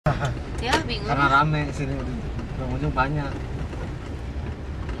Ya, bingung. Karena rame sini, pengunjung banyak.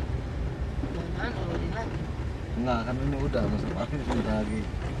 Jangan urutin lagi. Enggak, kan ini udah masa pakai udah lagi.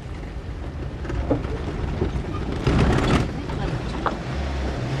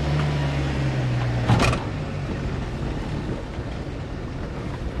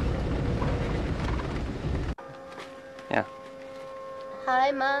 Yeah. Hi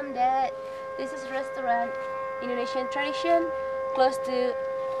Mom, Dad. This is restaurant Indonesian tradition close to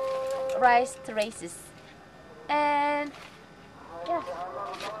rice terraces. And yeah.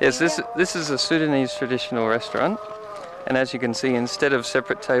 Yes, this is a Sudanese traditional restaurant, and as you can see, instead of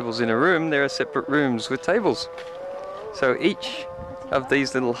separate tables in a room, there are separate rooms with tables. So each of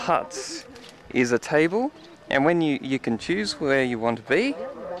these little huts is a table, and when you can choose where you want to be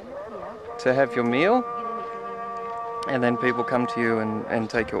to have your meal, and then people come to you and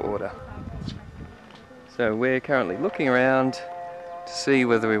take your order. So we're currently looking around to see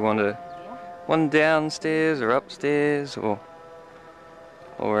whether we want one downstairs or upstairs or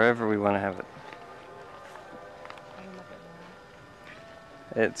wherever we want to have it.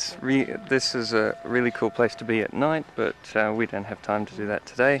 This is a really cool place to be at night, but we don't have time to do that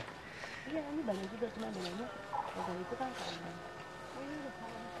today.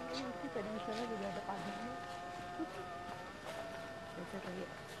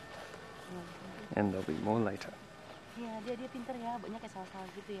 And there'll be more later. Ya, dia pintar ya, banyak kayak salah-salah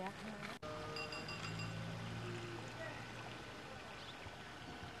gitu ya.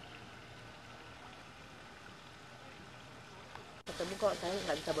 Ketemu kok, saya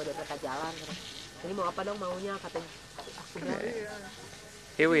nggak bisa bawa mereka jalan. Jadi mau apa dong maunya, katanya aku bilang.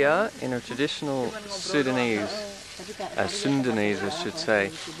 Here we are in a traditional Sundanese, I should say,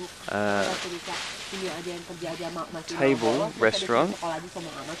 table restaurant,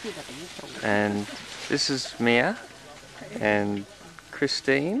 and this is Mia and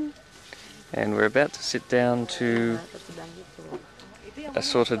Christine, and we're about to sit down to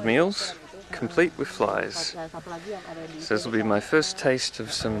assorted meals, complete with flies. So this will be my first taste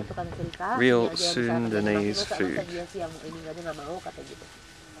of some real Sundanese food.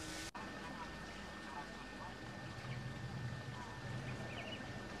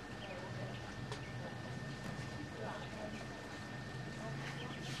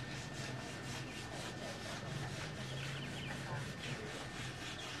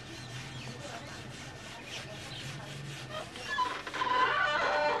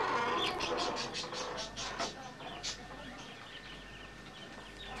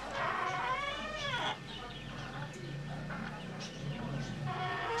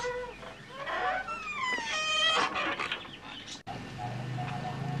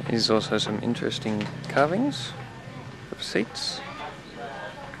 There's also some interesting carvings of seats.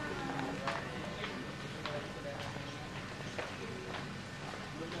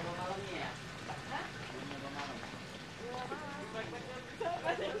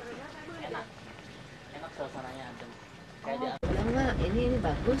 Enggak, ini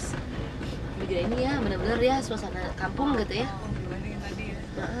bagus. Ini ya, benar-benar ya suasana kampung gitu ya.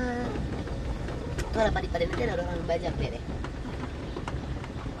 Tuh ada padi-padi nanti ada orang banyak deh.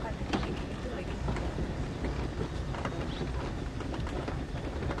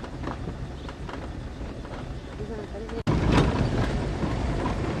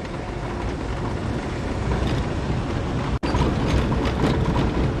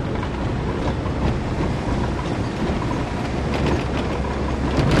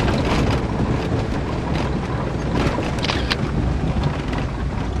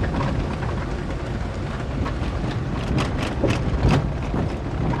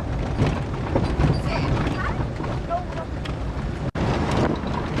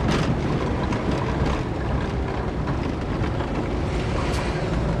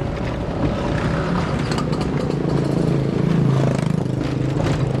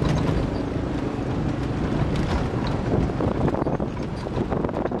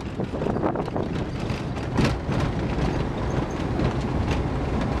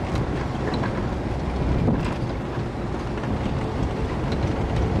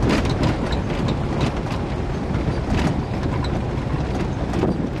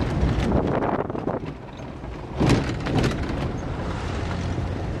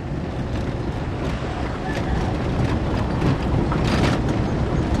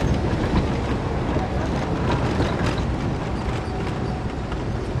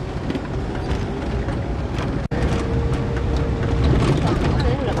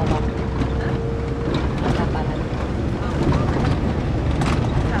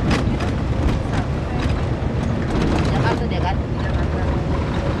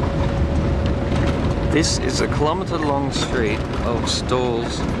 This is a kilometre-long street of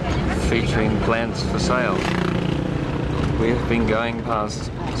stalls featuring plants for sale. We've been going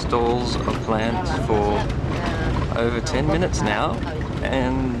past stalls of plants for over 10 minutes now,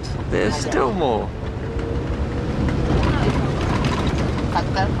 and there's still more.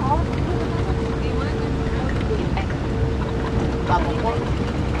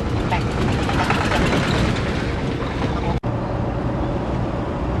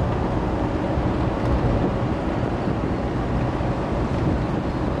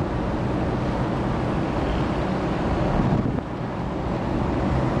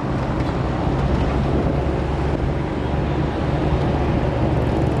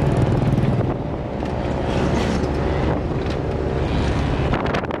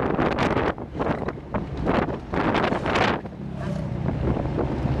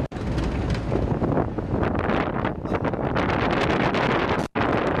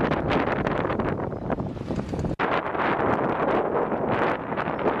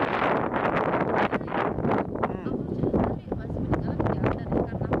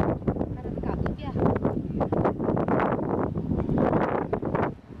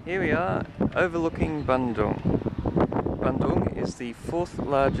 Here we are, overlooking Bandung. Bandung is the 4th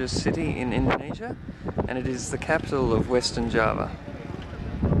largest city in Indonesia, and it is the capital of Western Java,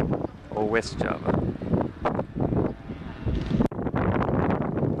 or West Java.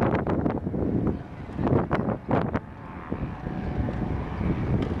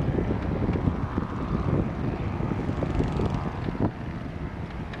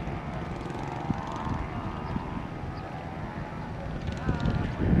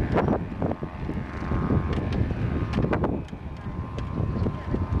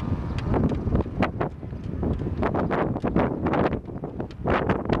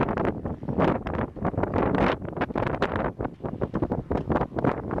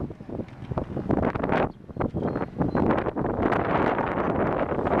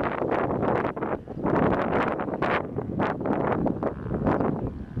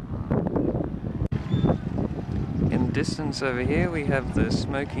 Distance over here we have the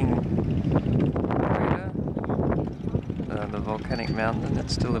smoking crater, the volcanic mountain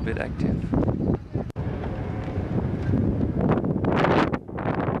that's still a bit active.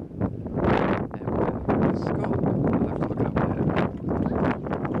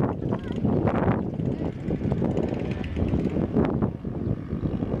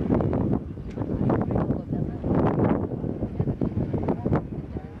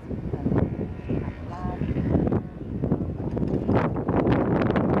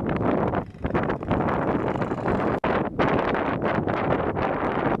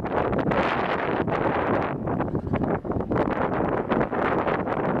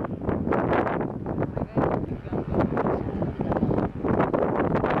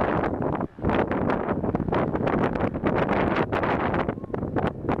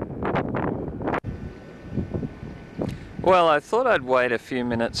 Well, I thought I'd wait a few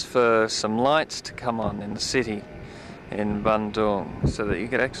minutes for some lights to come on in the city in Bandung so that you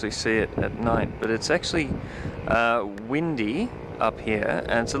could actually see it at night. But it's actually windy up here,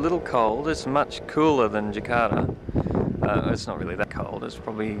 and it's a little cold. It's much cooler than Jakarta. It's not really that cold. It's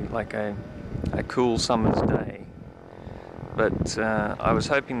probably like a cool summer's day. But I was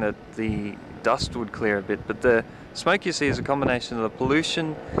hoping that the dust would clear a bit. But the smoke you see is a combination of the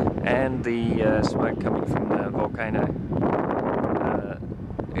pollution and the smoke coming from the volcano.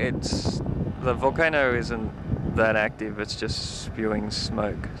 The volcano isn't that active, it's just spewing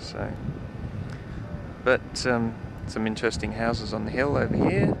smoke. So, but some interesting houses on the hill over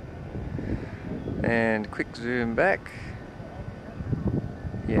here, and quick zoom back.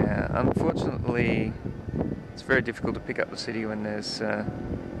 Yeah, unfortunately it's very difficult to pick up the city when there's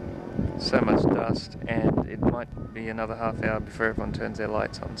so much dust, and it might be another half hour before everyone turns their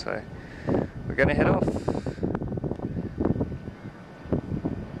lights on, so we're going to head off.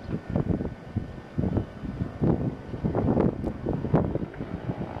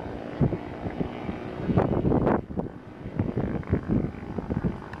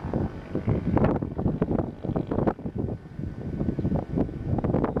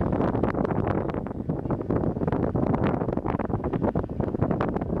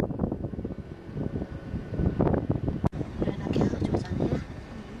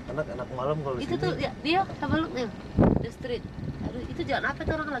 Enak malam kalau di itu sini. tuh dia have a look nih, the street. Aduh, itu jalan apa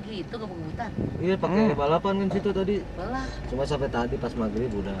itu, orang lagi itu ngebut-ngebutan. Iya, pakai balapan kan situ tadi. Balah. Cuma sampai tadi pas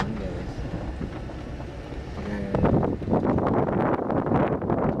maghrib udah beres.